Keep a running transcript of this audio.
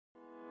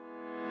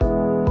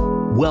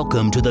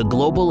Welcome to the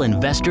Global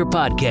Investor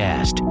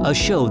Podcast, a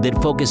show that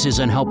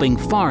focuses on helping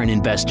foreign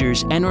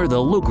investors enter the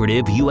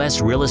lucrative U.S.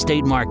 real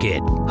estate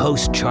market.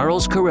 Host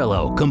Charles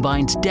Carrillo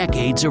combines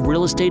decades of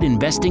real estate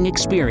investing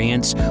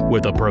experience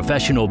with a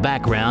professional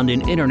background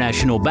in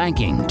international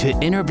banking to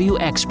interview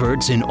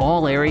experts in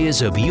all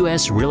areas of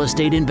U.S. real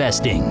estate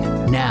investing.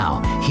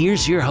 Now,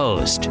 here's your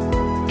host,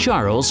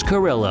 Charles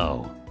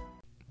Carrillo.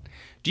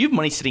 Do you have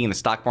money sitting in the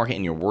stock market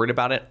and you're worried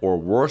about it? Or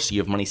worse,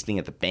 you have money sitting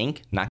at the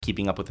bank, not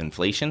keeping up with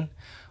inflation?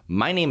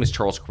 My name is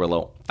Charles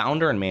Carrillo,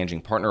 founder and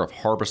managing partner of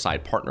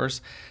Harborside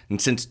Partners. And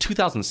since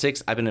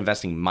 2006, I've been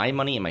investing my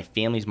money and my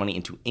family's money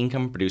into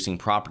income-producing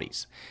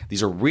properties.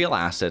 These are real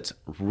assets,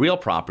 real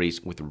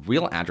properties with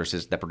real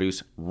addresses that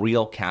produce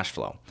real cash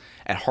flow.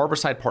 At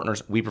Harborside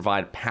Partners, we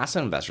provide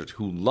passive investors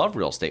who love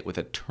real estate with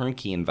a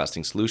turnkey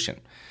investing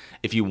solution.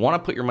 If you want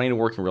to put your money to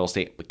work in real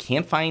estate but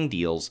can't find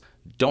deals,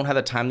 don't have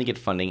the time to get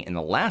funding, and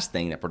the last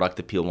thing that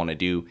productive people want to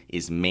do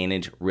is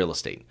manage real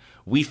estate.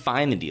 We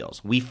find the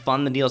deals, we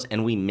fund the deals,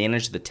 and we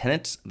manage the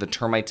tenants, the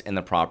termites, and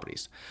the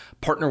properties.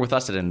 Partner with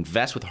us at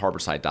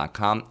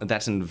investwithharborside.com.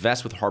 That's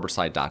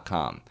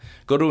investwithharborside.com.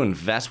 Go to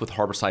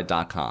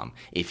investwithharborside.com.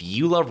 If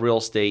you love real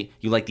estate,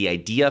 you like the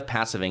idea of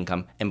passive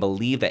income, and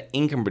believe that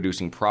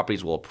income-producing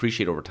properties will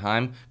appreciate over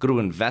time, go to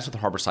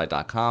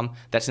investwithharborside.com.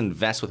 That's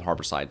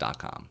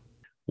investwithharborside.com.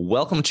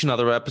 Welcome to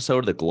another episode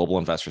of the Global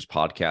Investors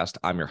Podcast.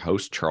 I'm your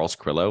host, Charles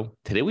Carrillo.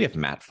 Today we have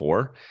Matt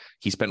Fore.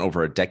 He spent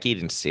over a decade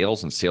in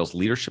sales and sales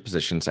leadership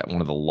positions at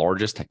one of the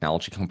largest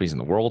technology companies in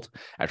the world.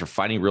 After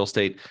finding real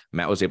estate,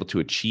 Matt was able to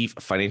achieve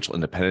financial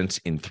independence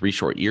in 3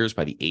 short years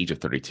by the age of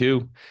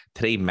 32.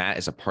 Today, Matt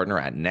is a partner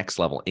at Next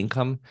Level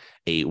Income,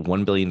 a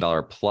 $1 billion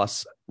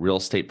plus real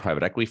estate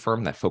private equity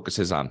firm that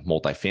focuses on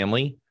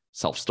multifamily,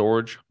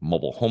 self-storage,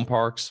 mobile home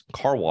parks,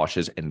 car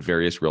washes, and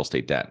various real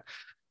estate debt.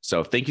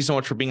 So thank you so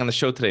much for being on the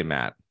show today,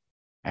 Matt.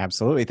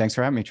 Absolutely. Thanks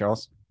for having me,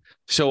 Charles.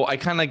 So I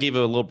kind of gave a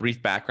little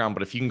brief background,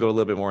 but if you can go a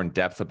little bit more in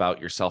depth about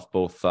yourself,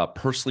 both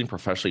personally and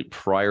professionally,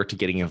 prior to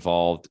getting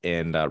involved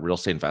in real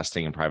estate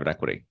investing and private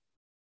equity.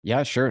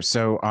 Yeah, sure.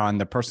 So on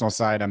the personal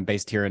side, I'm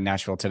based here in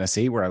Nashville,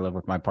 Tennessee, where I live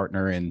with my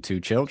partner and 2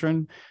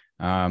 children.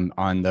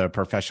 On the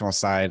professional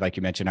side, like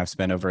you mentioned, I've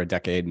spent over a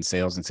decade in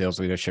sales and sales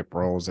leadership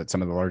roles at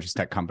some of the largest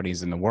tech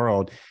companies in the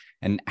world.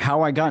 And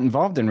how I got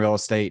involved in real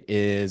estate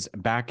is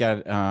back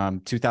at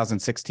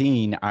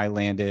 2016, I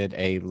landed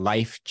a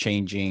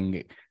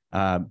life-changing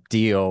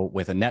deal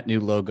with a net new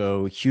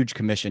logo, huge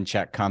commission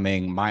check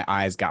coming. My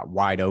eyes got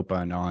wide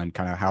open on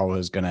kind of how I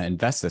was going to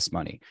invest this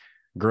money.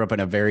 Grew up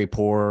in a very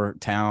poor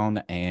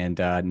town and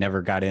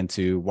never got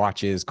into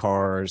watches,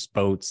 cars,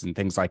 boats, and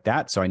things like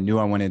that. So I knew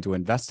I wanted to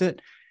invest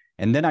it.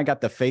 And then I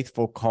got the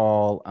faithful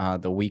call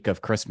the week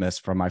of Christmas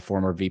from my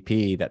former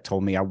VP that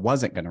told me I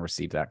wasn't going to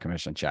receive that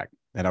commission check,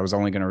 that I was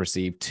only going to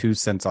receive 2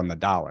 cents on the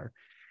dollar.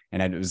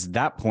 And it was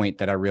that point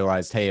that I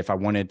realized, hey, if I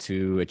wanted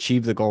to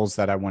achieve the goals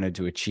that I wanted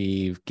to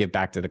achieve, give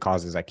back to the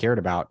causes I cared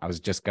about, I was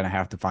just going to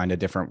have to find a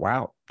different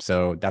route.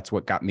 So that's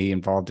what got me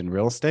involved in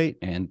real estate,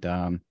 and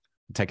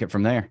take it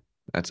from there.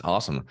 That's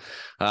awesome.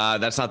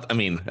 That's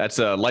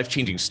a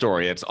life-changing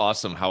story. It's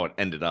awesome how it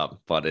ended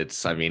up, but it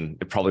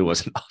probably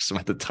wasn't awesome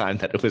at the time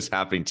that it was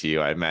happening to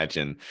you. I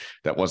imagine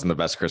that wasn't the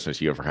best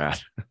Christmas you ever had.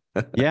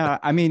 Yeah.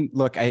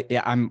 Look,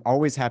 I'm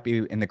always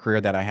happy in the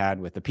career that I had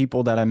with the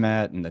people that I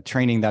met and the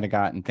training that I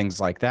got and things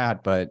like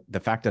that. But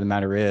the fact of the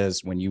matter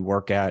is, when you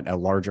work at a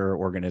larger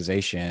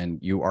organization,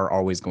 you are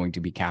always going to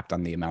be capped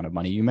on the amount of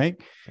money you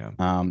make.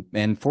 Yeah.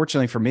 And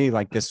fortunately for me,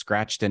 like, this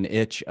scratched an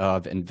itch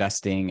of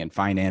investing and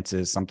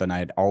finances, something I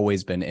had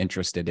always been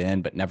interested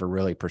in, but never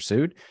really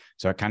pursued.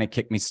 So it kind of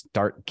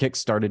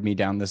kick-started me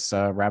down this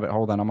rabbit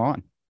hole that I'm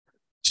on.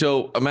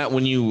 So Matt,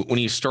 when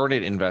you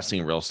started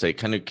investing in real estate,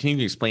 can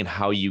you explain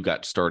how you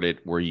got started?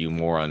 Were you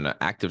more on the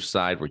active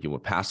side? Were you a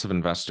passive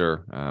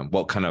investor?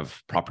 What kind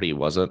of property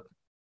was it?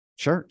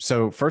 Sure.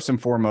 So first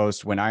and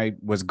foremost, when I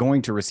was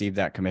going to receive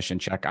that commission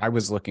check, I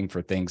was looking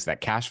for things that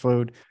cash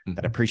flowed,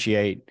 that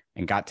appreciate,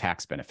 and got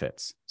tax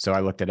benefits. So I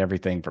looked at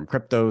everything from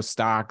crypto,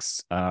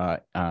 stocks,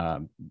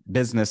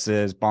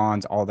 businesses,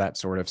 bonds, all that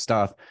sort of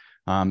stuff.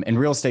 And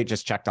real estate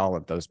just checked all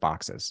of those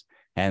boxes.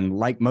 And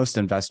like most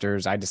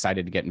investors, I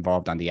decided to get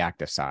involved on the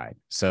active side.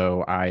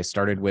 So I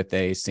started with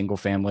a single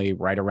family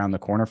right around the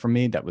corner from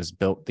me that was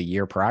built the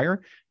year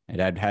prior.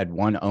 It had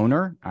 1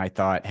 owner. I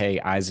thought, hey,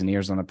 eyes and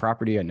ears on the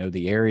property. I know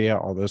the area,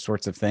 all those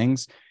sorts of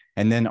things.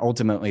 And then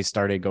ultimately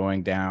started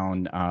going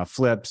down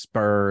flips,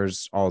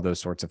 burrs, all those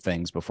sorts of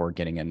things before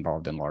getting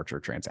involved in larger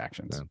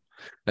transactions. Yeah.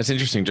 That's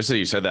interesting. Just that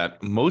you said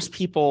that, most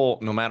people,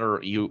 no matter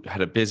you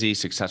had a busy,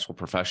 successful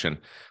profession,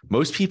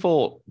 most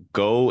people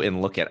go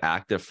and look at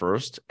active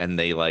first, and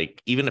they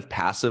even if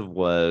passive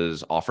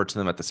was offered to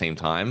them at the same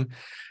time.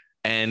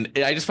 And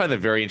I just find that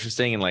very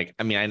interesting. And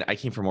I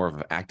came from more of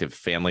an active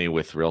family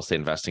with real estate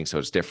investing, so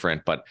it's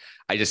different. But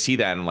I just see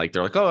that, and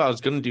they're like, oh, I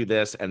was going to do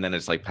this, and then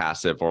it's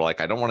passive, or I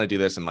don't want to do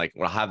this. And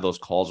we'll have those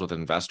calls with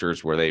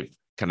investors where they've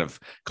kind of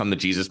come to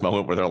Jesus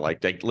moment where they're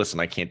like,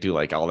 listen, I can't do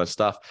all this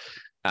stuff.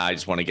 I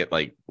just want to get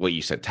like what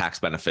you said, tax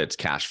benefits,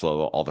 cash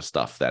flow, all the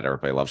stuff that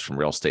everybody loves from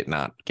real estate,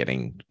 not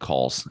getting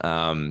calls.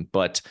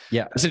 But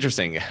Yeah, it's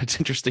interesting. It's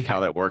interesting how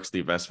that works, the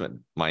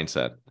investment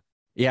mindset.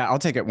 yeah, I'll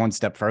take it one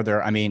step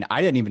further. I mean,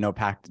 I didn't even know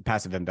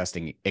passive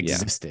investing Yeah.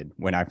 existed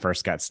when I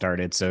first got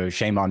started. So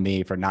shame on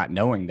me for not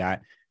knowing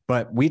that.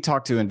 But we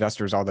talk to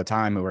investors all the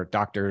time who are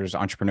doctors,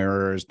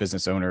 entrepreneurs,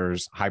 business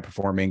owners, high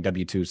performing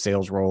W-2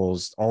 sales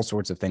roles, all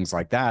sorts of things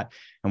like that.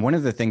 And one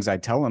of the things I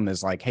tell them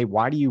is like, hey,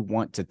 why do you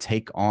want to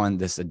take on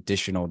this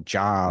additional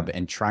job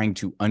and trying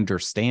to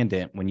understand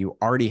it when you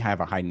already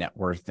have a high net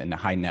worth and a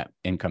high net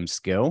income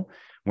skill?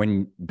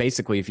 When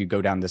basically, if you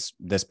go down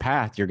this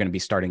path, you're going to be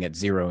starting at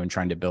zero and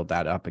trying to build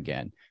that up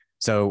again.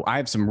 So I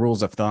have some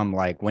rules of thumb,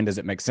 like when does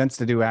it make sense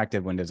to do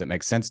active? When does it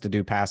make sense to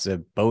do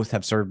passive? Both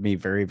have served me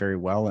very, very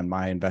well in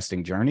my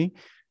investing journey.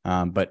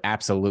 But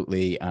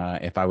absolutely,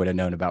 if I would have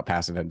known about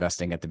passive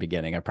investing at the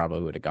beginning, I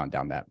probably would have gone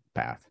down that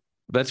path.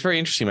 That's very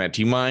interesting, Matt.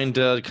 Do you mind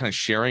kind of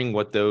sharing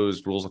what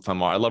those rules of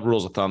thumb are? I love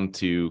rules of thumb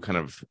to kind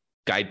of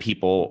guide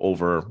people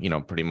over,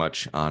 pretty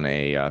much on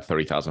a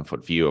 30,000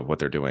 foot view of what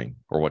they're doing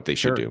or what they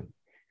should do.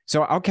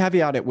 So I'll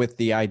caveat it with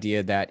the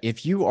idea that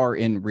if you are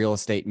in real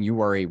estate and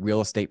you are a real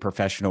estate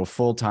professional,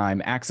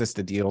 full-time, access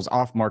to deals,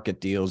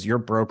 off-market deals, you're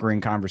brokering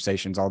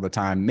conversations all the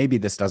time, maybe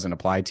this doesn't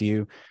apply to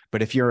you.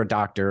 But if you're a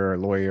doctor or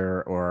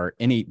lawyer or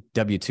any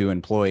W-2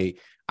 employee,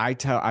 I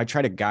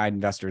try to guide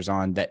investors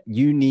on that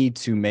you need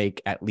to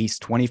make at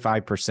least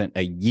 25%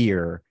 a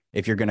year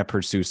if you're going to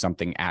pursue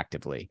something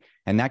actively.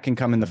 And that can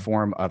come in the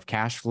form of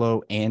cash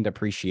flow and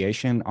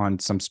appreciation on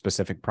some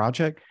specific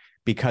project.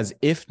 Because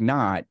if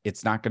not,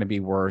 it's not going to be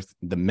worth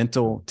the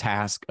mental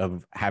task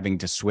of having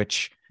to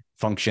switch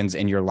functions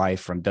in your life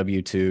from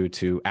W-2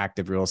 to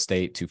active real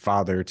estate to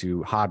father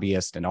to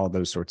hobbyist and all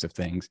those sorts of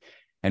things.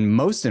 And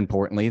most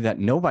importantly, that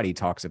nobody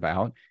talks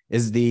about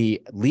is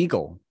the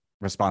legal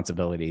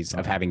responsibilities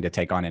of having to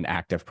take on an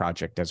active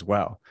project as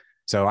well.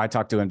 So I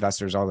talk to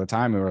investors all the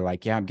time who are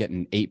like, yeah, I'm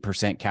getting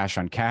 8% cash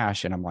on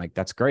cash. And I'm like,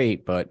 that's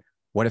great. But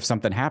what if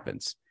something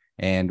happens?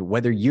 And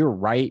whether you're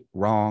right,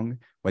 wrong,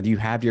 whether you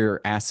have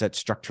your assets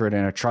structured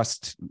in a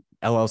trust,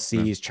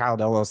 LLCs, child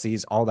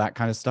LLCs, all that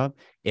kind of stuff,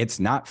 it's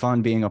not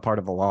fun being a part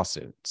of a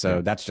lawsuit.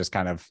 So that's just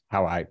kind of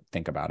how I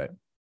think about it.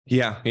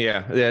 Yeah.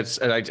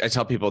 I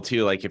tell people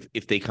too, like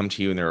if they come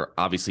to you and they're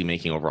obviously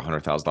making over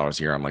 $100,000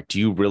 a year, I'm like, do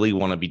you really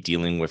want to be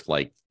dealing with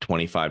like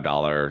 $25,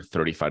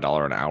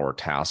 $35 an hour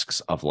tasks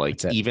of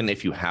like, even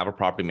if you have a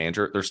property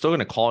manager, they're still going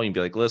to call you and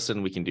be like,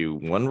 listen, we can do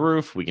one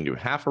roof, we can do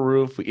half a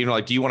roof.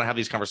 Like, do you want to have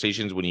these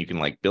conversations when you can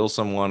like bill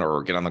someone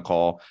or get on the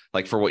call,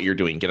 like for what you're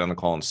doing, get on the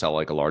call and sell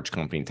like a large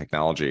company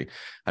technology?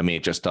 I mean,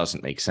 it just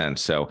doesn't make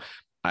sense. So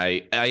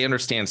I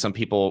understand some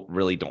people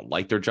really don't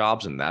like their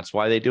jobs and that's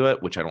why they do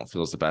it, which I don't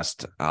feel is the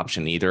best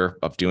option either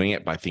of doing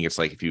it. But I think it's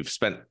like if you've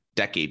spent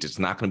decades, it's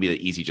not going to be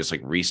that easy just like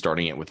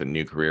restarting it with a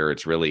new career.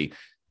 It's really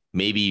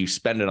maybe you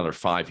spend another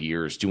 5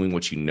 years doing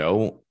what you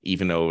know,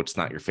 even though it's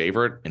not your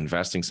favorite,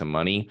 investing some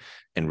money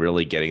and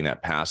really getting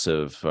that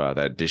passive, that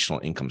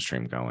additional income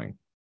stream going.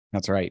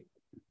 That's right.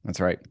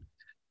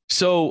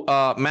 So,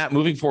 Matt,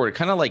 moving forward,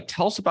 kind of like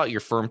tell us about your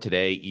firm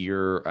today,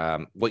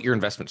 what your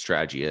investment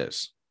strategy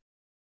is.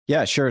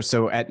 Yeah, sure.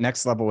 So at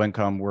Next Level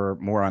Income, we're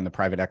more on the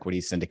private equity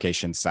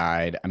syndication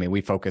side. I mean,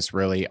 we focus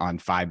really on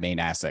 5 main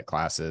asset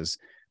classes: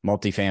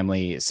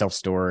 multifamily,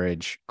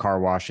 self-storage, car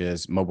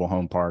washes, mobile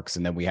home parks.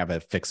 And then we have a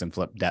fix and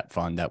flip debt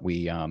fund that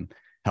we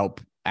help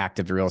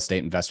active real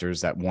estate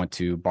investors that want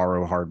to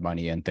borrow hard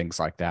money and things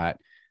like that.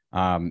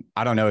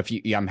 I don't know if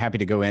I'm happy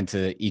to go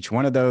into each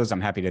one of those.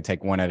 I'm happy to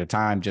take one at a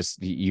time.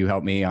 Just you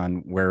help me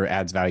on where it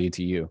adds value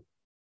to you.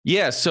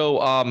 Yeah.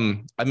 So,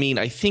 I mean,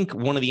 I think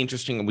one of the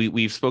interesting,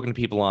 we've spoken to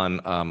people on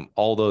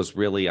all those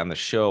really on the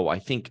show. I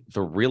think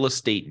the real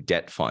estate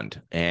debt fund,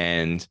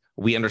 and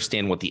we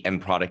understand what the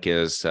end product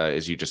is,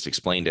 as you just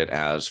explained it,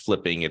 as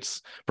flipping.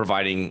 It's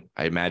providing,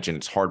 I imagine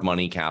it's hard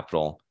money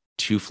capital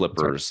to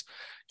flippers.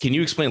 Can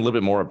you explain a little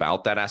bit more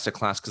about that asset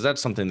class? Because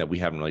that's something that we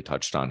haven't really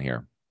touched on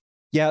here.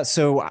 Yeah,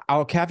 so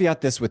I'll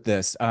caveat this with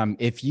this.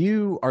 If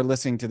you are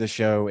listening to the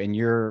show and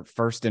you're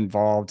first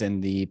involved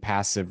in the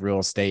passive real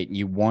estate, and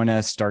you want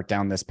to start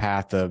down this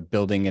path of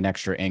building an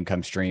extra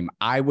income stream,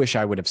 I wish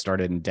I would have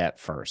started in debt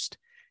first.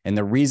 And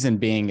the reason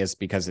being is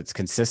because it's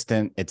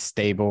consistent, it's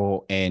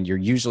stable, and you're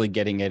usually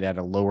getting it at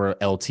a lower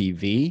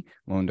LTV,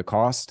 loan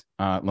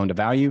to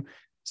value.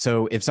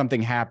 So if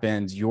something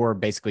happens, you're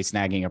basically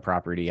snagging a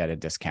property at a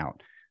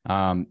discount.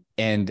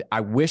 And I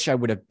wish I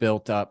would have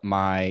built up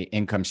my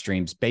income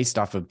streams based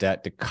off of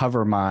debt to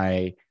cover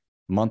my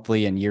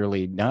monthly and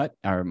yearly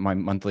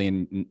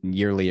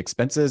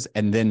expenses,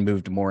 and then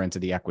moved more into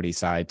the equity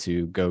side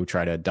to go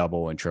try to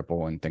double and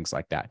triple and things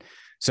like that.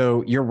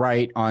 So you're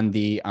right on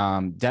the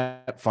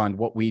debt fund.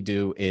 What we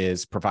do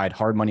is provide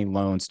hard money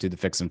loans to the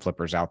fix and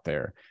flippers out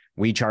there.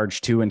 We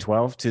charge 2 and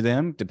 12 to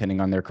them, depending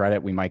on their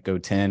credit. We might go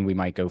 10, we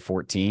might go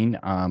 14,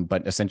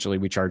 but essentially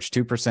we charge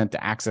 2%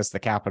 to access the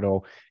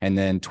capital and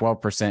then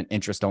 12%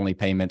 interest only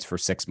payments for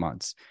 6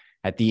 months.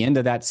 At the end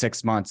of that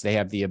 6 months, they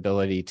have the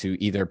ability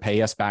to either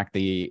pay us back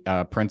the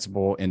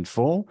principal in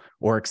full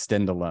or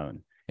extend the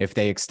loan. If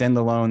they extend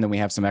the loan, then we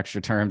have some extra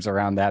terms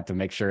around that to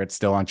make sure it's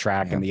still on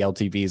track and the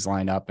LTVs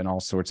line up and all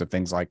sorts of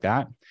things like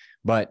that.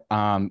 But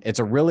it's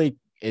a really,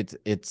 it's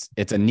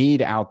a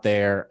need out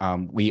there.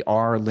 We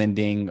are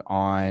lending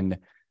on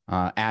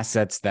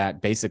assets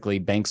that basically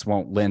banks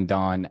won't lend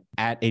on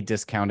at a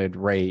discounted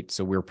rate.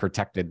 So we're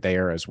protected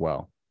there as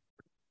well.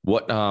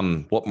 What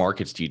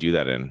markets do you do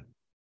that in?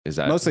 Is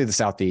that mostly the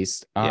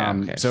Southeast?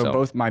 Okay. So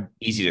both my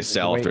easy to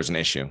sell if there's an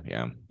issue.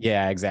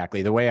 Yeah,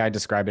 exactly. The way I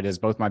describe it is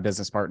both my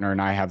business partner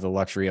and I have the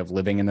luxury of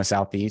living in the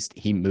Southeast.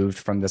 He moved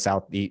from the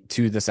Southeast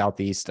to the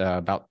Southeast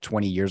about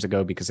 20 years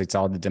ago because he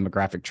saw the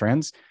demographic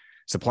trends,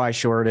 supply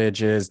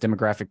shortages,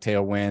 demographic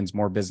tailwinds,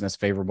 more business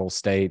favorable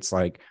states.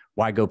 Like,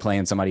 why go play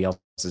in somebody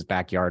else's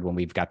backyard when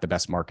we've got the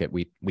best market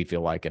we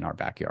feel like in our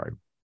backyard?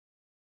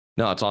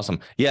 No, that's awesome.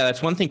 Yeah,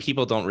 that's one thing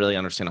people don't really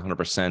understand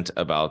 100%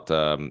 about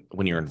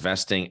when you're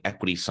investing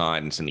equity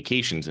side and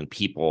syndications, and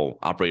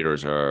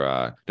operators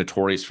are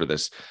notorious for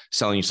this,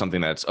 selling you something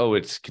that's,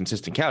 it's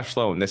consistent cash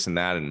flow and this and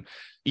that. And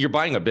you're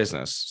buying a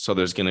business. So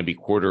there's going to be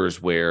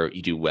quarters where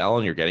you do well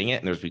and you're getting it.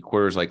 And there's be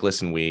quarters like,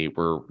 listen, we're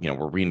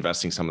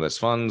reinvesting some of this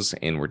funds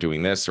and we're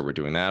doing this or we're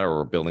doing that, or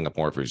we're building up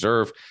more of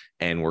reserve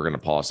and we're going to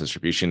pause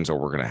distributions or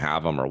we're going to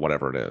have them or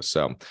whatever it is.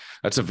 So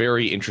that's a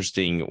very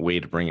interesting way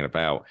to bring it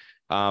about.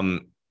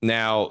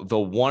 Now, the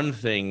one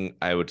thing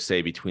I would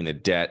say between the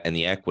debt and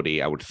the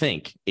equity, I would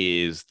think,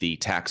 is the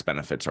tax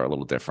benefits are a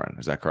little different.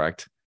 Is that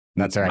correct?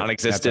 That's right.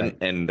 Non-existent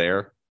and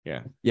there.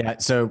 Yeah. Yeah.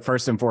 So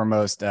first and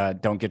foremost,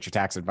 don't get your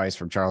tax advice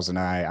from Charles and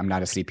I. I'm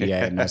not a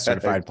CPA. I'm not a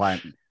certified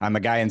client. I'm a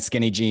guy in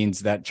skinny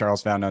jeans that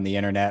Charles found on the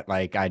internet.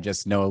 Like, I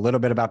just know a little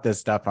bit about this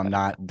stuff.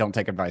 Don't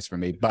take advice from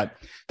me, but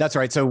that's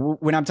right. So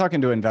when I'm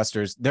talking to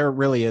investors, there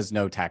really is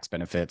no tax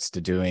benefits to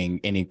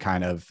doing any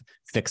kind of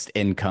fixed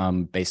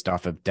income based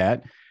off of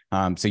debt.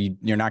 So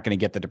you're not going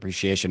to get the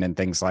depreciation and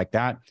things like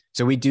that.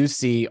 So we do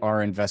see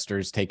our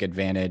investors take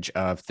advantage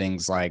of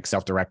things like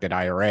self-directed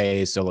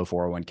IRAs, solo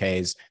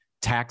 401ks,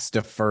 tax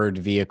deferred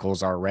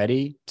vehicles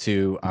already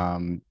to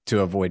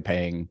avoid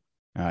paying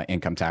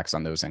income tax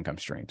on those income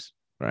streams.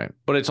 Right.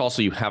 But it's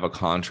also, you have a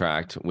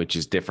contract, which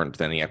is different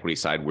than the equity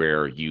side,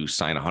 where you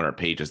sign 100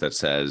 pages that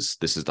says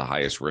this is the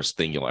highest risk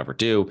thing you'll ever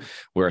do.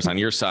 Whereas on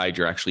your side,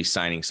 you're actually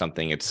signing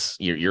something.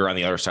 You're on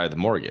the other side of the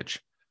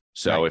mortgage.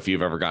 So if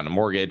you've ever gotten a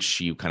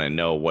mortgage, you kind of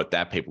know what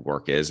that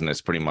paperwork is. And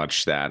it's pretty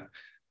much that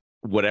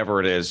whatever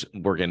it is,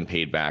 we're getting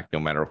paid back no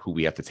matter who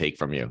we have to take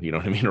from you. You know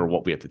what I mean? Or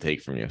what we have to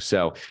take from you.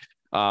 So,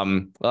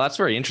 well, that's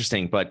very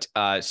interesting. But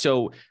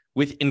so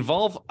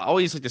I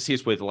always like to see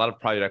this with a lot of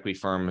private equity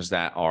firms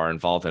that are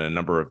involved in a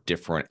number of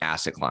different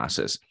asset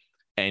classes.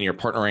 And you're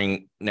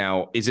partnering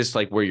now. Is this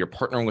like where you're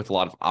partnering with a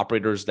lot of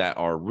operators that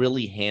are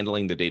really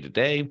handling the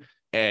day-to-day?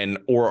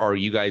 Or are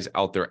you guys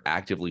out there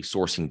actively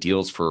sourcing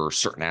deals for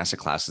certain asset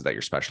classes that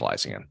you're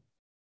specializing in?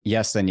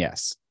 Yes and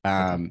yes.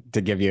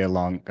 To give you a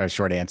long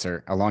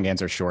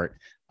answer short.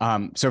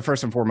 So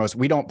first and foremost,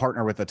 we don't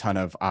partner with a ton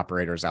of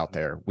operators out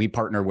there. We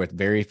partner with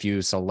very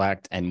few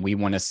select, and we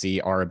want to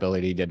see our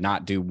ability to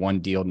not do one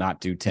deal,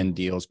 not do 10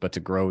 deals, but to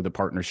grow the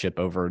partnership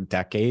over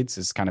decades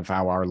is kind of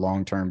how our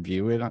long-term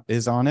view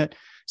is on it.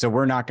 So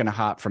we're not going to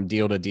hop from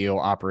deal to deal,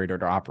 operator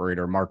to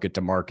operator, market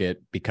to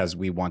market because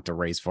we want to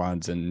raise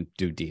funds and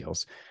do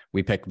deals.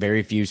 We pick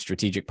very few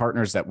strategic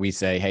partners that we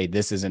say, hey,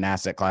 this is an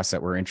asset class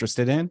that we're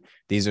interested in.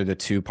 These are the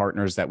two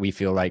partners that we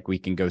feel like we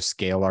can go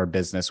scale our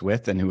business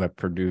with and who have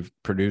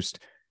produced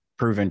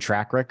proven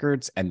track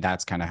records. And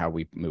that's kind of how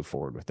we move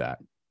forward with that.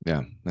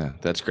 Yeah,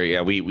 that's great.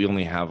 Yeah, we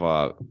only have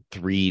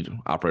 3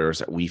 operators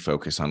that we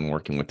focus on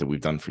working with that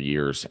we've done for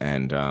years,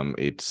 and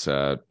it's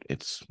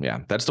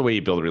that's the way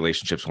you build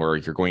relationships, where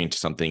you're going into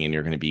something and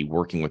you're going to be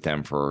working with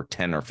them for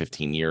 10 or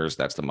 15 years.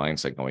 That's the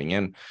mindset going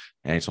in,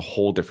 and it's a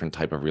whole different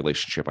type of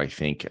relationship, I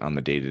think, on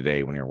the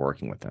day-to-day when you're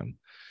working with them.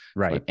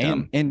 Right,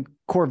 but, and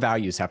core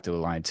values have to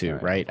align too,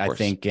 right? I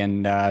think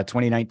in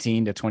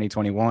 2019 to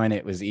 2021,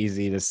 it was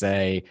easy to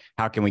say,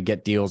 how can we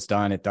get deals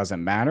done? It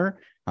doesn't matter.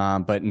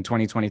 But in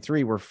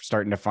 2023, we're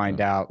starting to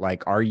find out,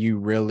 like, do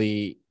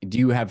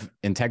you have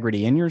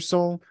integrity in your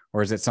soul,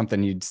 or is it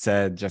something you'd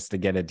said just to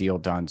get a deal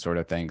done sort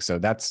of thing? So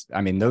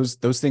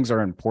those things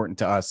are important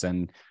to us.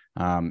 And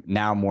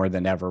now more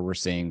than ever, we're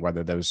seeing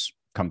whether those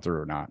come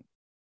through or not.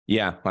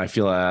 Yeah, I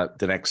feel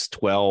the next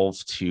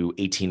 12 to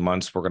 18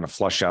 months, we're going to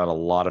flush out a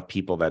lot of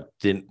people that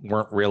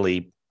weren't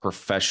really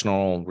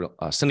professional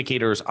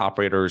syndicators,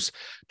 operators,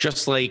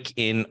 just like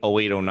in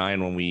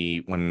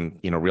 0809 when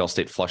real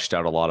estate flushed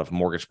out a lot of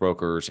mortgage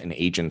brokers and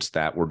agents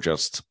that were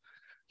just,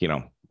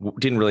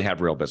 didn't really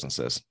have real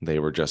businesses. They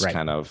were just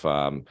kind of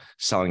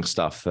selling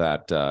stuff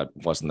that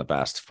wasn't the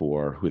best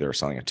for who they were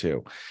selling it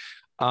to.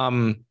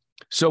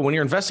 So when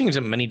you're investing into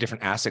many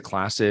different asset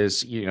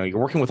classes, you're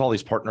working with all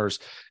these partners,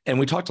 and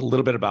we talked a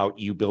little bit about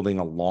you building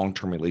a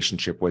long-term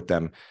relationship with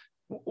them.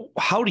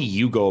 How do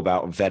you go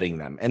about vetting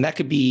them? And that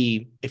could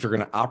be if you're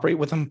going to operate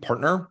with them,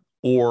 partner,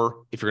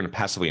 or if you're going to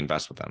passively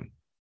invest with them.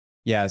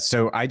 Yeah,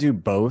 so I do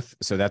both.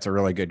 So that's a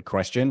really good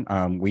question.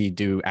 We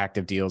do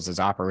active deals as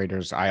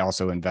operators. I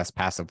also invest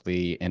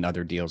passively in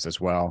other deals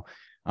as well.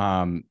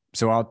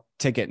 So I'll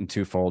take it in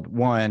twofold.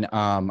 One,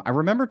 I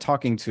remember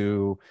talking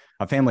to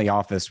a family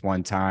office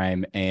one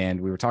time, and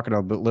we were talking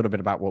little bit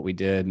about what we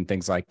did and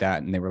things like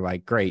that. And they were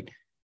like, "Great,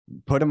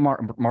 put a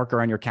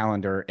marker on your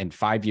calendar. In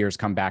 5 years,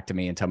 come back to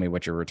me and tell me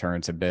what your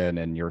returns have been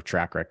and your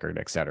track record,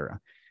 et cetera."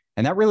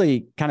 And that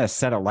really kind of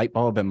set a light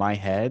bulb in my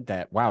head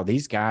that, wow,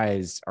 these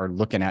guys are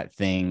looking at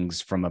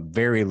things from a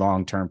very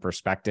long-term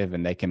perspective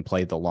and they can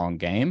play the long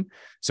game.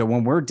 So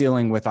when we're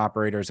dealing with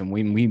operators and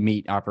we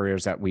meet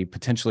operators that we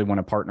potentially want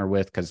to partner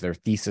with because their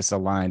thesis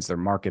aligns, their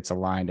markets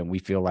aligned, and we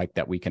feel like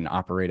that we can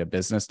operate a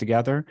business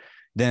together,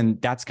 then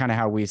that's kind of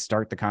how we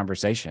start the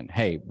conversation.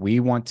 Hey,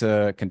 we want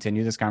to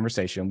continue this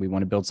conversation. We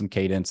want to build some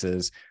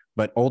cadences.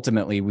 But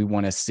ultimately, we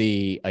want to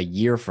see a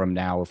year from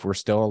now if we're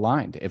still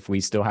aligned, if we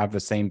still have the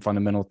same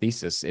fundamental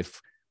thesis,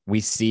 if we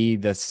see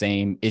the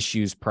same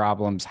issues,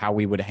 problems, how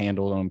we would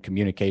handle them,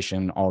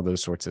 communication, all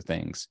those sorts of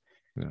things.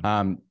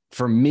 Yeah.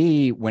 For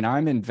me, when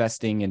I'm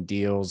investing in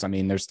deals, I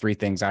mean, there's three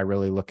things I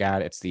really look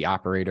at. It's the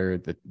operator,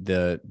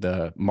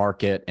 the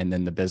market, and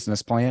then the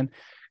business plan.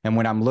 And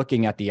when I'm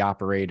looking at the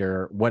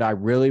operator, what I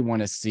really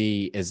want to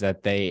see is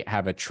that they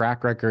have a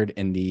track record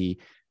in the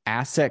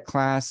asset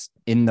class,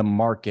 in the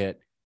market,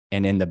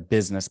 and in the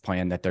business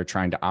plan that they're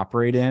trying to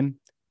operate in.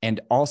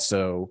 And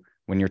also,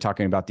 when you're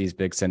talking about these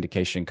big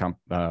syndication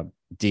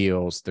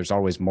deals, there's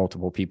always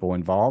multiple people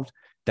involved,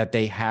 that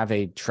they have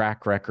a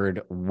track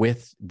record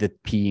with the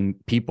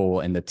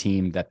people and the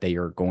team that they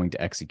are going to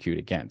execute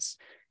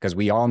against. Because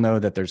we all know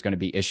that there's going to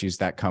be issues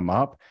that come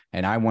up.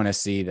 And I want to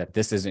see that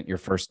this isn't your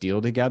first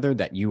deal together,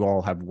 that you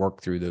all have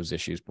worked through those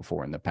issues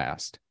before in the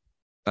past.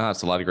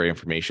 It's a lot of great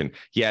information.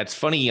 Yeah, it's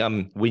funny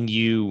when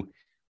you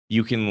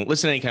can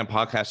listen to any kind of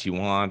podcast you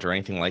want or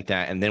anything like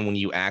that. And then when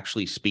you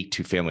actually speak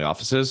to family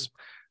offices,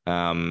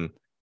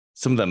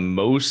 some of the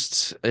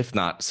most, if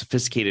not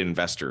sophisticated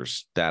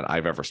investors that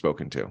I've ever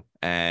spoken to.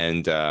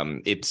 And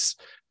it's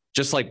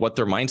just like what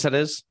their mindset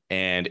is.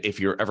 And if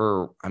you're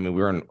ever, I mean,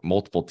 we're in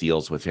multiple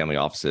deals with family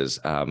offices,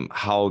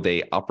 how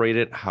they operate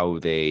it, how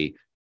they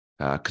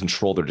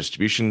control their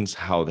distributions,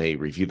 how they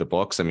review the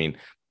books. I mean,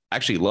 I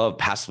actually love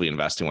passively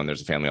investing when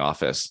there's a family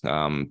office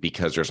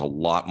because there's a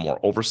lot more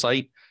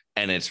oversight.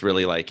 And it's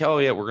really like, oh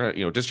yeah, we're going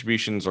to,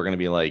 distributions are going to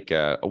be like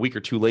a week or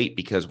two late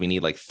because we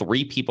need like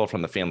 3 people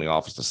from the family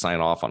office to sign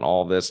off on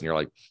all of this. And you're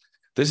like,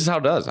 this is how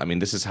it does. I mean,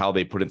 this is how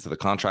they put into the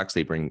contracts.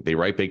 They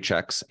write big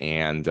checks,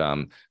 and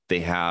they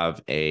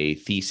have a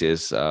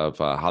thesis of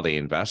how they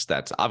invest.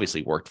 That's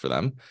obviously worked for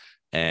them.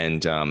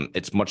 And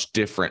it's much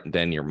different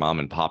than your mom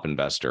and pop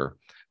investor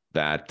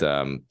that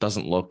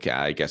doesn't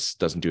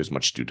do as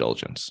much due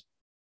diligence.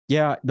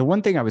 Yeah. The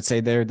one thing I would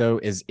say there, though,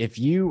 is if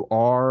you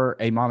are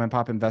a mom and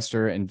pop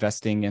investor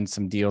investing in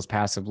some deals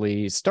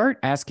passively, start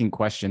asking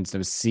questions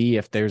to see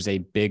if there's a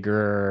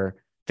bigger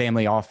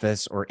family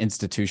office or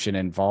institution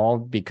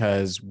involved,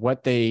 because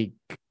what they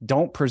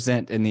don't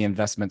present in the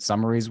investment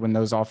summaries when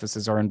those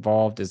offices are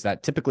involved is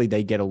that typically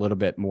they get a little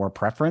bit more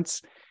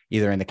preference,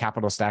 either in the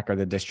capital stack or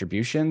the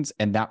distributions,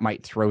 and that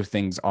might throw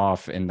things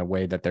off in the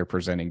way that they're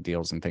presenting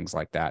deals and things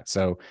like that.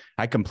 So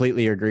I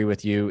completely agree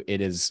with you. It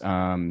is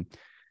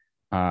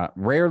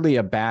rarely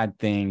a bad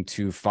thing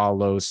to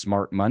follow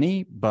smart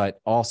money, but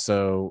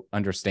also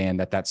understand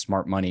that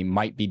smart money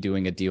might be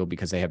doing a deal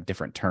because they have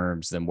different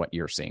terms than what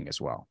you're seeing as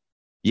well.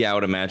 Yeah, I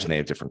would imagine they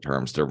have different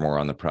terms. They're more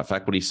on the pref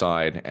equity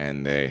side,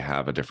 and they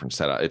have a different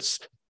setup. It's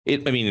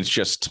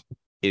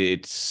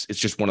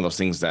just one of those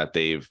things that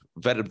they've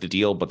vetted the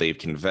deal, but they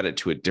can vet it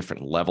to a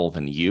different level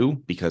than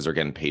you because they're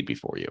getting paid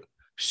before you.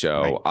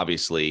 So right.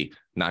 Obviously,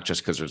 not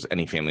just because there's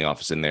any family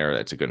office in there,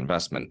 that's a good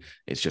investment.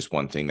 It's just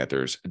one thing that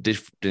there's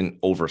different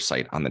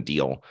oversight on the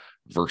deal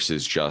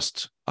versus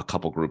just a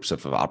couple groups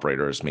of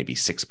operators, maybe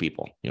 6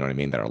 people, you know what I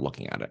mean, that are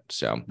looking at it.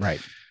 So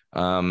right.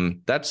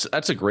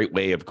 That's a great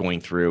way of going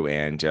through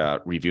and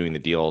reviewing the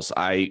deals.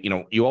 I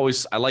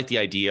like the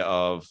idea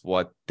of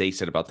what they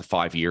said about the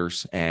 5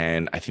 years,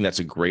 and I think that's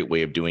a great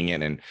way of doing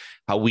it. And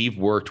how we've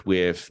worked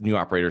with new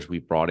operators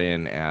we've brought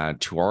in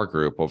to our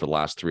group over the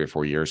last 3 or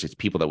 4 years, it's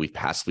people that we've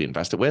passively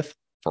invested with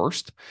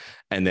first,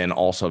 and then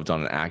also have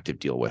done an active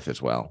deal with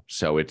as well.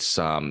 So it's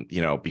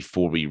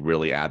before we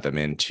really add them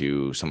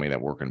into somebody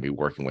that we're going to be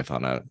working with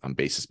on a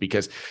basis,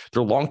 because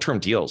they're long-term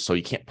deals. So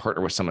you can't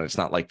partner with someone. It's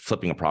not like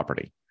flipping a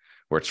property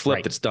where it's flipped.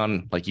 Right. It's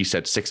done, like you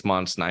said, 6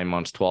 months, 9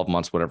 months, 12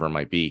 months, whatever it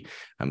might be.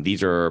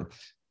 These are,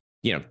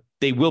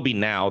 they will be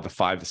now the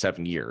 5 to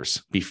 7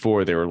 years.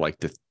 Before they were like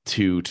the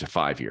 2 to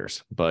 5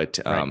 years. But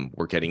right.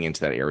 We're getting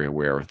into that area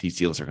where these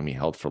deals are going to be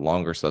held for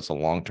longer. So that's a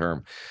long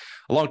time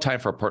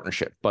for a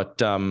partnership.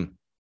 But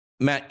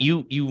Matt,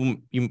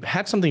 you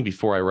had something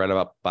before I read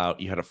about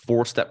you had a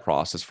 4-step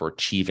process for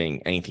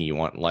achieving anything you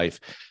want in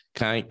life.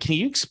 Can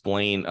you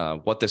explain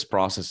what this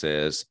process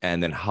is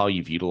and then how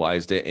you've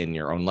utilized it in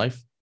your own life?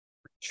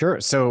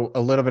 Sure. So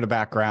a little bit of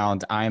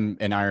background. I'm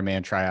an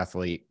Ironman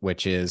triathlete,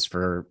 which is,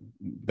 for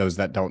those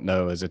that don't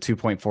know, is a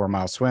 2.4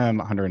 mile swim,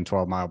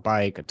 112-mile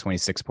bike, a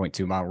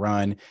 26.2 mile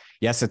run.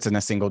 Yes, it's in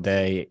a single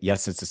day.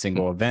 Yes, it's a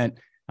single event.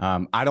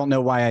 I don't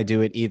know why I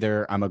do it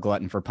either. I'm a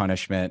glutton for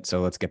punishment.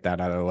 So let's get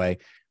that out of the way.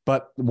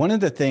 But one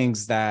of the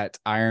things that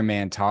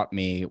Ironman taught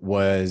me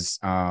was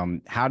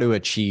how to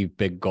achieve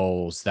big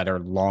goals that are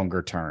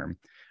longer term.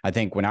 I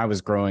think when I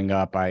was growing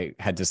up, I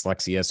had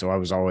dyslexia, so I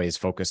was always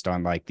focused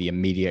on like the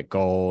immediate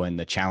goal and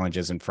the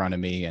challenges in front of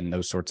me and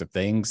those sorts of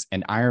things.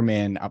 And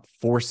Ironman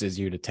forces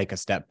you to take a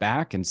step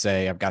back and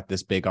say, I've got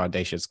this big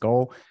audacious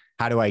goal.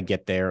 How do I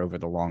get there over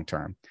the long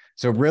term?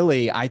 So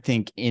really, I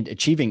think in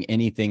achieving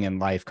anything in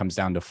life comes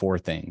down to four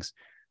things.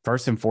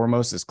 First and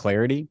foremost is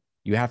clarity.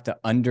 You have to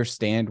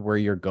understand where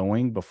you're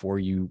going before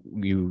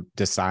you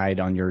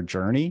decide on your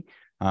journey.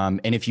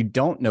 And if you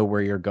don't know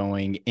where you're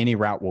going, any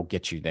route will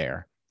get you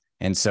there.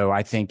 And so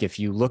I think if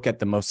you look at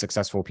the most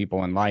successful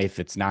people in life,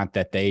 it's not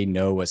that they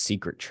know a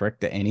secret trick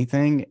to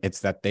anything. It's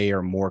that they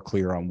are more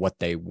clear on what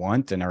they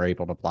want and are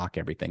able to block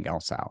everything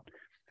else out.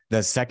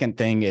 The second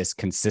thing is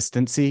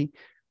consistency.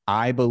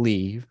 I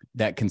believe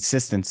that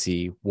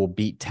consistency will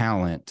beat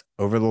talent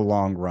over the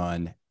long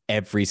run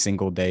every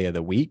single day of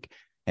the week.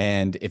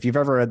 And if you've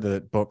ever read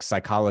the book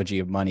Psychology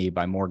of Money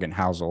by Morgan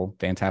Housel,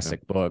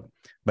 fantastic book,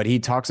 but he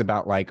talks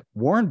about like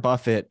Warren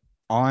Buffett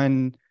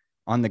on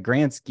the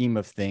grand scheme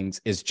of things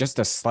is just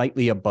a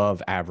slightly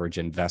above average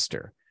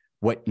investor.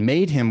 What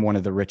made him one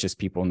of the richest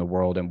people in the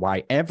world and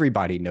why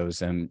everybody knows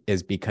him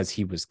is because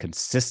he was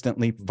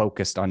consistently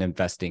focused on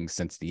investing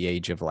since the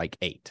age of like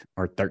 8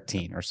 or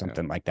 13 or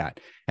something like that.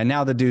 And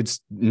now the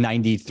dude's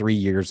 93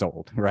 years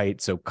old, right?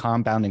 So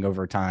compounding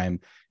over time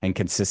and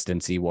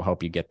consistency will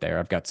help you get there.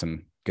 I've got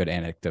some good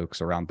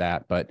anecdotes around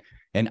that. But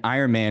in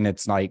Ironman,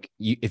 it's like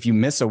if you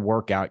miss a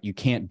workout, you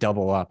can't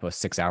double up a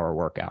 6-hour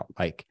workout.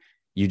 Like,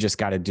 you just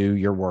got to do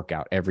your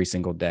workout every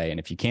single day. And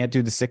if you can't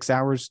do the 6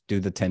 hours,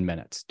 do the 10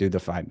 minutes, do the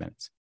 5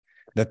 minutes.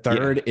 The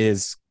third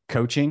is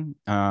coaching.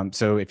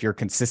 So if you're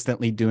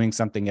consistently doing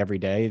something every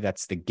day,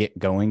 that's the get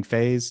going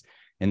phase.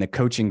 In the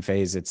coaching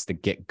phase, it's the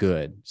get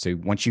good. So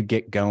once you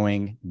get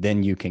going,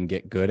 then you can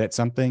get good at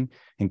something.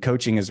 And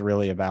coaching is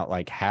really about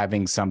like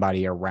having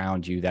somebody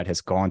around you that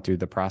has gone through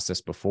the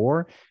process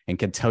before and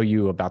can tell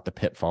you about the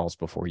pitfalls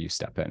before you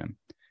step in them.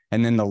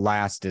 And then the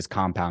last is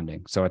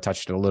compounding. So I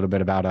touched a little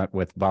bit about it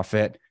with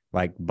Buffett.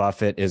 Like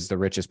Buffett is the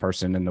richest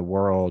person in the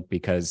world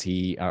because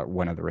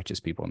one of the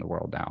richest people in the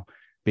world now,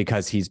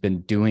 because he's been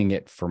doing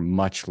it for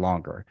much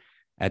longer.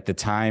 At the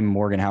time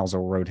Morgan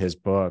Housel wrote his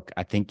book,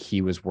 I think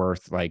he was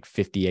worth like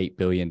 $58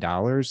 billion.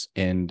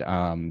 And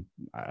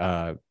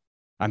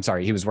I'm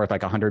sorry, he was worth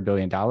like $100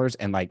 billion,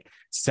 and like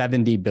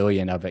 70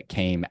 billion of it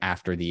came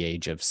after the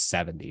age of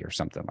 70 or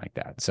something like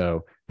that.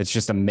 So it's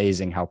just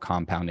amazing how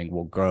compounding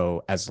will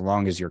grow as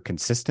long as you're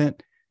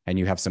consistent and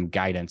you have some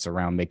guidance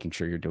around making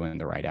sure you're doing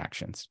the right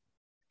actions.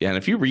 Yeah. And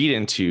if you read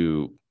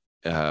into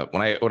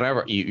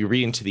whenever you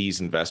read into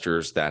these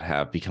investors that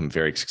have become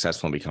very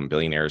successful and become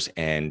billionaires,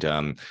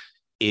 and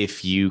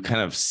if you kind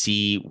of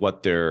see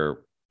what they're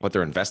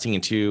investing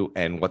into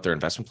and what their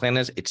investment plan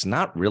is, it's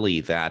not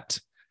really that,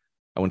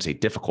 I wouldn't say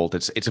difficult.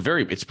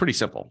 It's pretty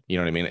simple. You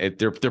know what I mean?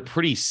 They're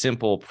pretty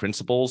simple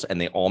principles, and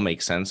they all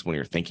make sense when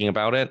you're thinking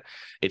about it.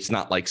 It's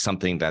not like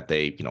something that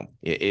they, but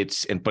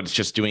it's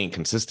just doing it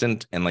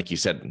consistent. And like you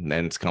said,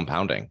 then it's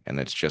compounding, and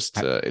it's just,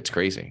 it's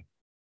crazy.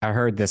 I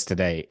heard this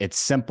today. It's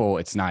simple.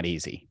 It's not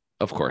easy.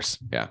 Of course.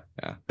 Yeah.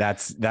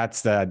 That's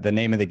the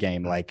name of the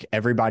game. Like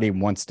everybody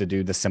wants to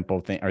do the simple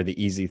thing or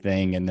the easy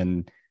thing. And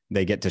then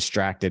they get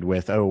distracted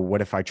with, oh,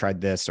 what if I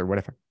tried this? Or what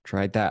if I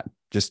tried that?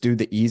 Just do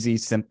the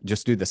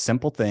just do the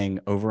simple thing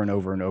over and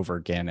over and over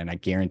again. And I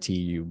guarantee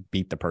you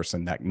beat the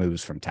person that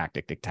moves from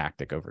tactic to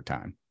tactic over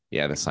time.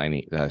 Yeah.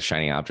 The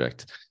shiny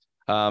object.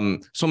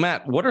 So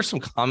Matt, what are some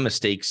common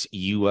mistakes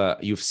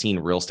you've seen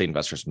real estate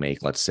investors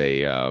make, let's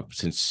say,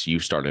 since you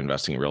started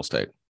investing in real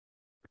estate?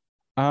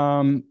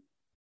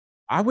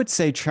 I would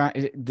say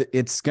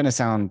it's going to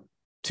sound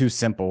too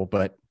simple,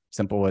 but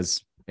simple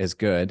is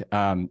good.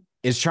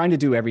 Is trying to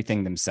do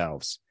everything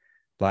themselves.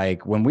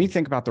 Like when we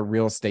think about the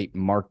real estate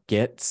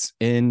markets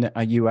in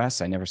a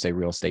US, I never say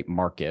real estate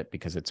market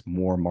because it's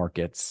more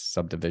markets,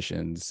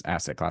 subdivisions,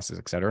 asset classes,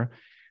 et cetera.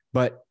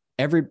 But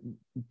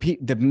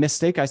the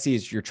mistake I see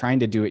is you're trying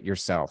to do it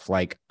yourself.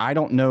 Like, I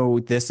don't know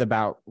this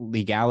about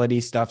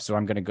legality stuff, so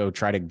I'm going to go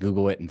try to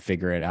Google it and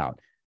figure it out.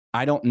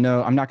 I don't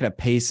know. I'm not going to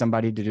pay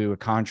somebody to do a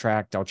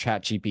contract. I'll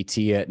chat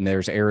GPT it and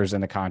there's errors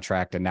in the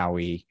contract and now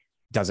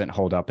doesn't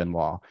hold up in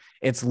law.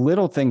 It's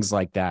little things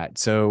like that.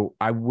 So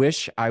I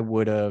wish I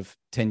would have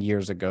 10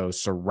 years ago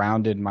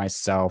surrounded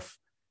myself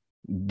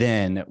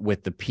then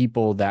with the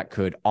people that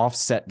could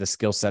offset the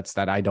skill sets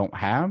that I don't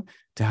have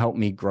to help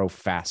me grow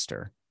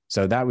faster.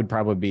 So that would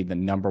probably be the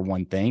number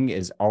one thing,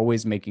 is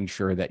always making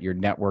sure that you're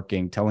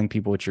networking, telling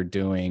people what you're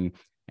doing,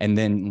 and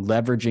then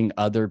leveraging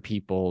other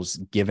people's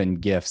given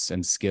gifts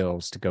and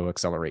skills to go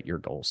accelerate your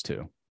goals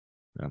too.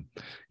 Yeah.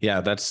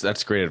 Yeah,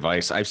 that's great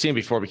advice. I've seen it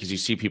before because you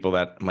see people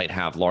that might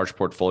have large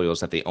portfolios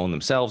that they own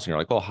themselves, and you're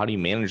like, well, how do you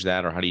manage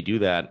that, or how do you do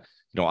that?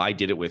 I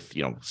did it with,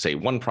 say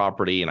one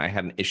property, and I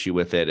had an issue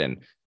with it, and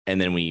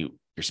then when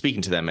you're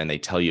speaking to them and they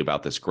tell you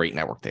about this great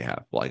network they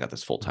have. Well, I got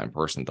this full-time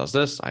person that does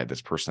this. I have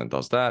this person that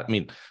does that. I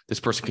mean,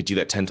 this person could do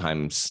that 10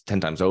 times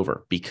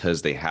over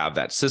because they have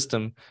that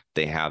system,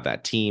 they have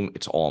that team,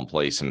 it's all in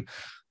place. And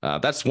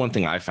that's one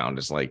thing I found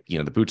is like,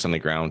 the boots on the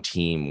ground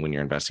team when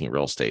you're investing in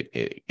real estate,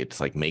 it's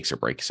like makes or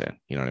breaks it.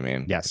 You know what I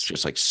mean? Yes. It's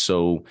just like,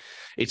 so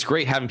it's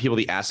great having people,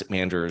 the asset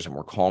managers, and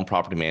we're calling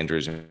property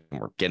managers, and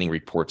we're getting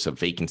reports of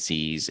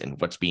vacancies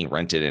and what's being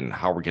rented and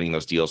how we're getting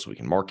those deals so we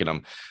can market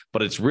them.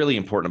 But it's really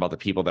important about the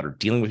people that are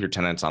dealing with your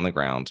tenants on the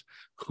ground,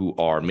 who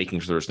are making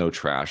sure there's no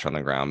trash on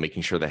the ground,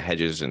 making sure the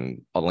hedges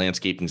and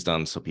landscaping's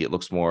done so it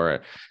looks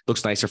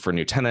nicer for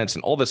new tenants,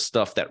 and all this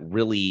stuff that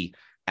really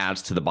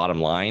adds to the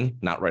bottom line,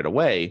 not right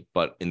away,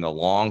 but in the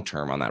long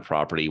term on that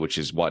property, which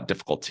is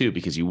difficult too,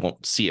 because you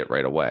won't see it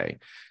right away.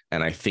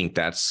 And I think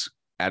adds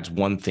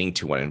one thing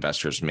to what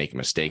investors make a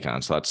mistake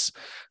on. So that's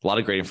a lot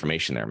of great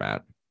information there,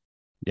 Matt.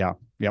 Yeah.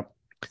 Yep.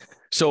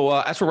 So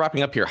as we're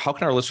wrapping up here, how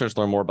can our listeners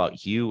learn more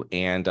about you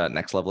and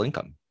Next Level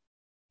Income?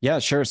 Yeah,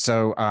 sure.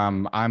 So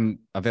I'm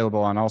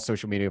available on all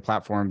social media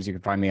platforms. You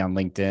can find me on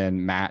LinkedIn,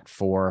 Matt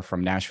Fore from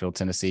Nashville,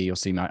 Tennessee. You'll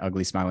see my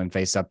ugly smiling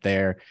face up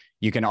there.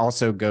 You can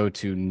also go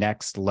to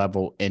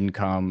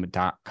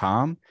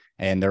nextlevelincome.com,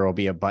 and there will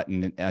be a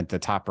button at the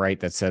top right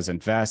that says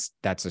invest.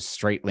 That's a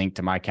straight link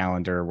to my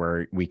calendar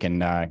where we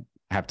can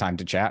have time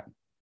to chat.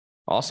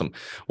 Awesome.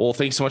 Well,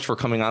 thanks so much for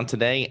coming on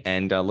today,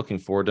 and looking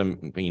forward to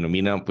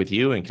meeting up with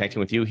you and connecting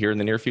with you here in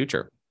the near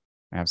future.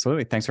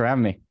 Absolutely. Thanks for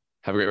having me.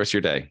 Have a great rest of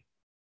your day.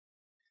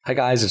 Hi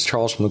guys, it's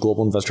Charles from the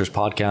Global Investors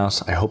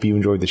Podcast. I hope you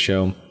enjoyed the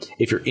show.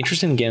 If you're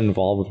interested in getting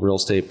involved with real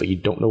estate, but you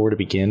don't know where to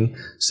begin,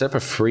 set up a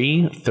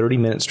free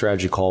 30-minute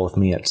strategy call with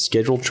me at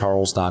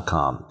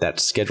schedulecharles.com.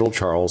 That's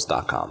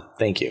schedulecharles.com.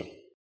 Thank you.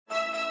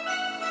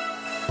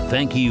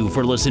 Thank you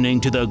for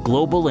listening to the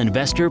Global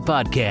Investor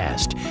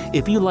Podcast.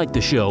 If you like the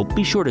show,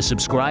 be sure to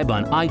subscribe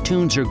on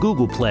iTunes or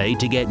Google Play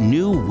to get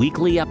new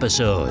weekly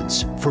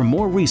episodes. For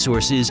more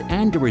resources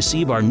and to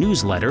receive our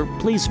newsletter,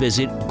 please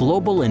visit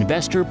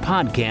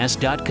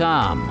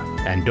globalinvestorpodcast.com.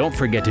 And don't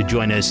forget to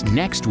join us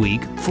next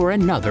week for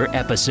another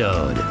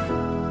episode.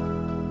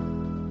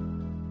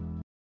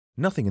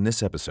 Nothing in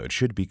this episode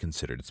should be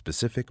considered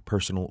specific,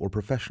 personal, or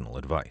professional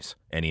advice.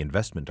 Any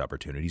investment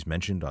opportunities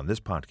mentioned on this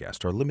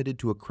podcast are limited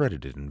to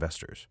accredited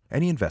investors.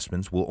 Any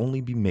investments will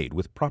only be made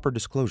with proper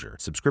disclosure,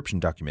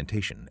 subscription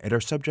documentation, and are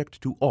subject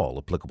to all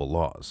applicable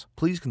laws.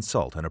 Please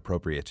consult an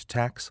appropriate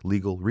tax,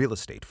 legal, real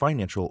estate,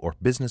 financial, or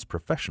business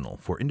professional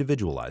for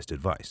individualized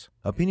advice.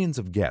 Opinions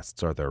of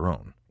guests are their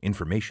own.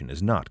 Information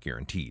is not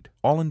guaranteed.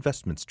 All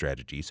investment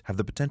strategies have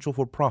the potential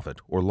for profit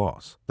or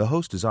loss. The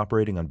host is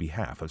operating on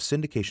behalf of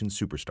Syndication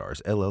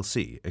Superstars,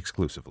 LLC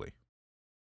exclusively.